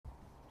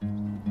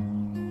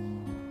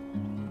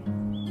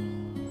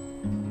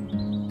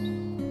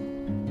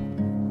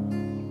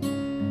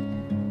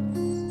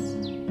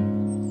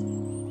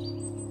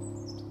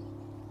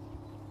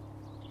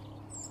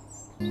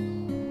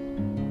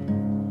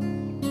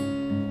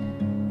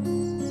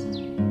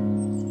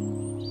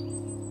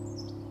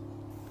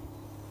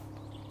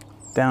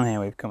Down here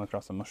we've come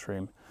across a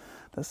mushroom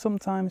that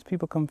sometimes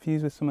people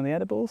confuse with some of the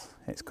edibles.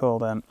 It's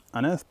called an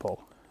earth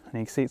ball, and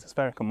you can see it's a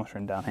spherical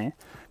mushroom down here,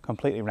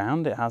 completely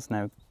round. It has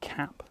no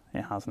cap,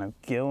 it has no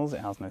gills,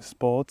 it has no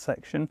spored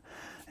section,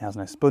 it has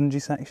no spongy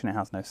section, it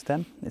has no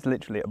stem. It's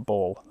literally a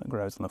ball that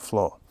grows on the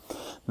floor.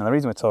 Now the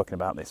reason we're talking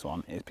about this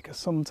one is because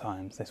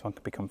sometimes this one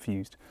can be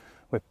confused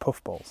with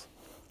puffballs.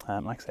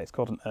 Like I say, it's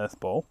called an earth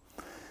ball.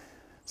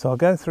 So I'll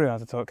go through,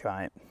 as I talk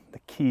about it, the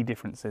key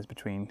differences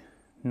between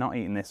not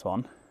eating this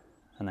one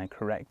and then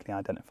correctly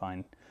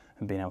identifying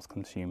and being able to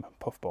consume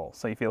puffballs,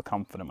 so you feel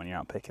confident when you're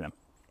out picking them.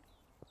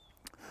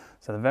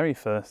 So the very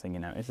first thing you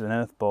know is an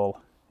earth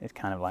ball is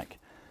kind of like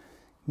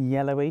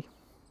yellowy,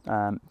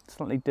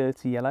 slightly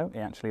dirty yellow. It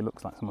actually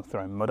looks like someone's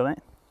throwing mud on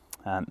it.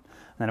 And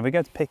then if we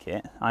go to pick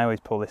it, I always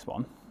pull this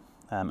one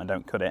and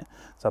don't cut it.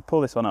 So I pull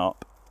this one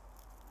up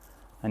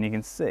and you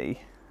can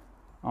see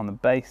on the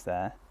base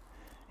there,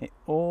 it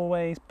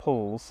always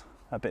pulls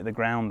a bit of the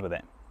ground with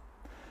it.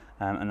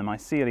 And the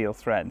mycelial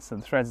threads, so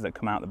the threads that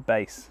come out the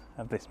base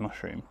of this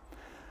mushroom,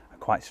 are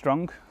quite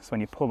strong. So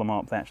when you pull them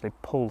up, they actually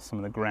pull some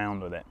of the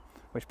ground with it,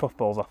 which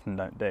puffballs often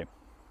don't do.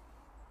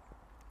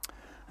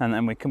 And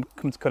then we come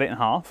to cut it in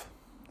half.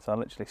 So I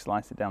literally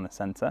slice it down the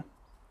centre.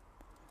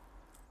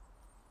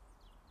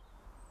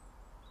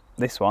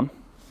 This one,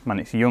 when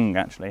it's young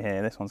actually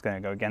here, this one's going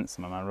to go against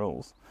some of my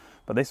rules.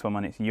 But this one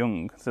when it's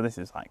young, so this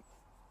is like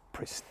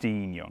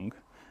pristine young,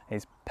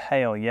 is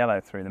pale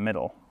yellow through the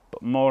middle.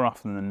 But more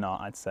often than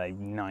not, I'd say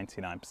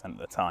 99% of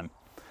the time,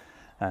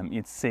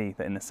 you'd see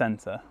that in the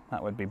centre,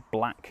 that would be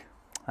black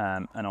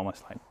and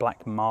almost like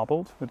black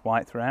marbled with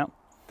white throughout.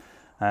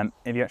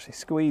 If you actually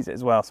squeeze it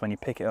as well, so when you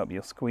pick it up,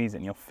 you'll squeeze it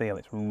and you'll feel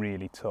it's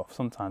really tough.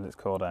 Sometimes it's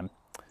called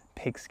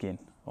pig skin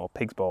or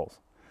pig's balls.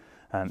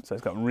 So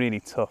it's got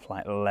really tough,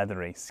 like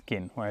leathery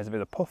skin, whereas if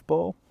it's a puff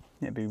ball,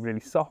 it'd be really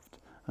soft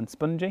and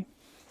spongy.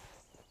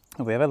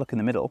 If we have a look in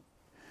the middle,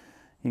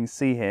 you can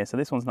see here, so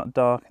this one's not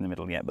dark in the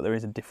middle yet, but there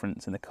is a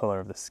difference in the colour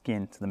of the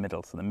skin to the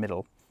middle. So the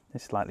middle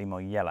is slightly more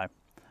yellow.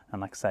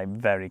 And like I say,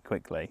 very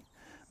quickly,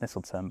 this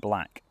will turn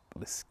black.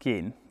 But the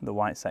skin, the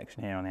white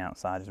section here on the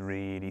outside, is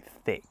really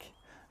thick.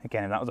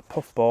 Again, if that was a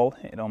puff ball,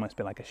 it'd almost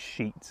be like a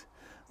sheet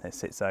that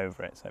sits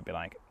over it. So it'd be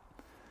like,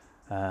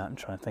 I'm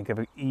trying to think of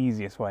the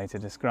easiest way to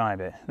describe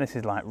it. This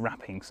is like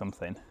wrapping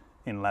something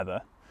in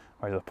leather,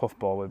 whereas a puff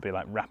ball would be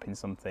like wrapping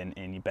something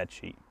in your bed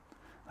sheet,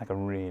 like a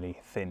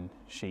really thin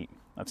sheet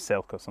of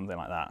silk or something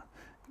like that,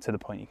 to the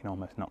point you can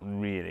almost not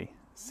really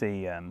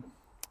see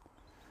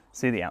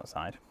the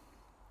outside.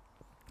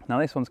 Now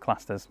this one's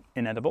classed as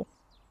inedible,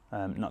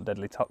 not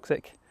deadly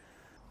toxic.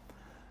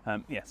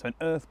 Yeah, so an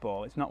earth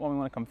ball, it's not one we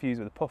want to confuse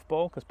with a puff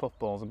ball, because puff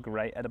balls are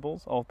great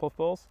edibles, all puff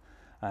balls,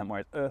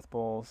 whereas earth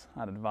balls,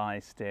 I'd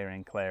advise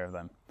steering clear of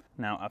them.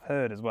 Now I've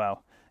heard as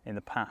well in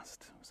the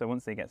past, so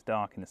once it gets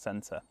dark in the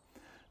centre,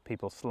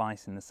 people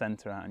slicing the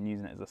centre out and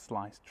using it as a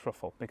sliced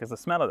truffle, because the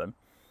smell of them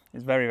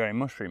is very, very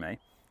mushroomy.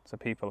 So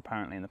people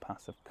apparently in the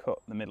past have cut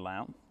the middle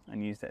out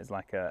and used it as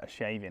like a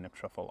shaving of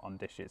truffle on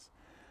dishes.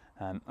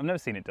 I've never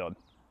seen it done,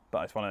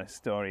 but it's one of the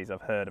stories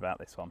I've heard about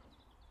this one.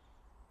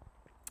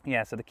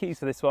 Yeah, so the keys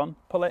to this one,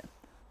 pull it,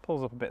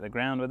 pulls up a bit of the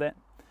ground with it.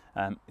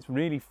 It's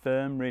really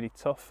firm, really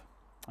tough,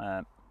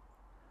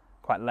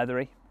 quite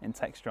leathery in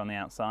texture on the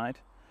outside,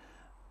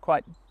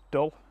 quite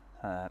dull,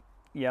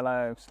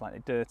 yellow,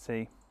 slightly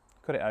dirty.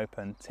 Cut it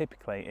open,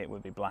 typically it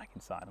would be black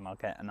inside, and I'll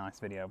get a nice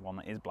video of one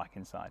that is black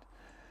inside.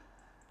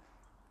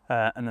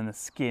 And then the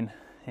skin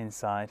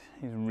inside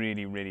is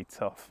really, really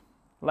tough.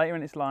 Later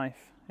in its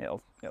life,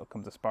 it'll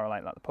come to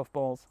sporulate like the puff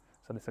balls,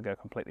 so this will go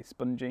completely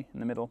spongy in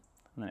the middle,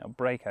 and then it'll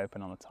break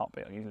open on the top.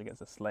 It usually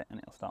gets a slit and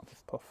it'll start to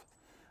puff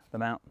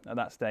them out. At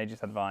that stage,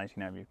 it's advised,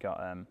 if you've got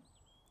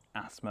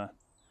asthma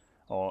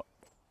or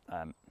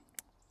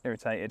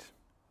irritated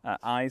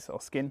eyes or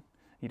skin,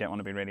 you don't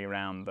want to be really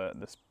around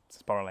the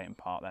sporulating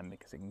part then,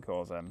 because it can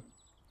cause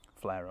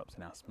flare-ups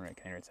in asthma. It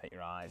can irritate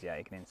your eyes, yeah,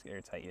 it can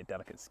irritate your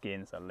delicate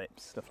skin, so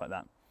lips, stuff like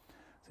that.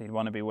 So you'd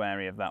want to be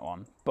wary of that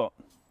one, but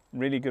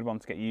really good one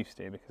to get used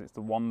to, because it's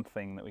the one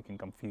thing that we can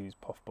confuse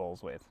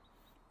puffballs with.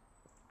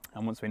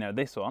 And once we know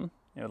this one,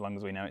 as long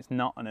as we know it's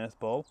not an earth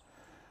ball,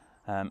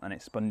 and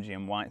it's spongy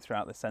and white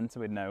throughout the centre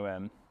with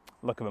no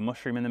look of a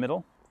mushroom in the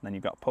middle, then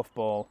you've got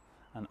puffball,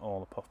 and all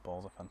the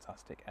puffballs are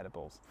fantastic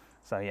edibles.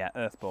 So yeah,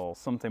 earth balls,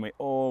 something we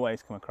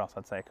always come across.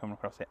 I'd say I come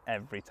across it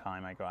every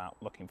time I go out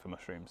looking for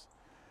mushrooms.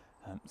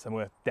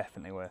 So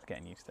definitely worth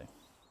getting used to.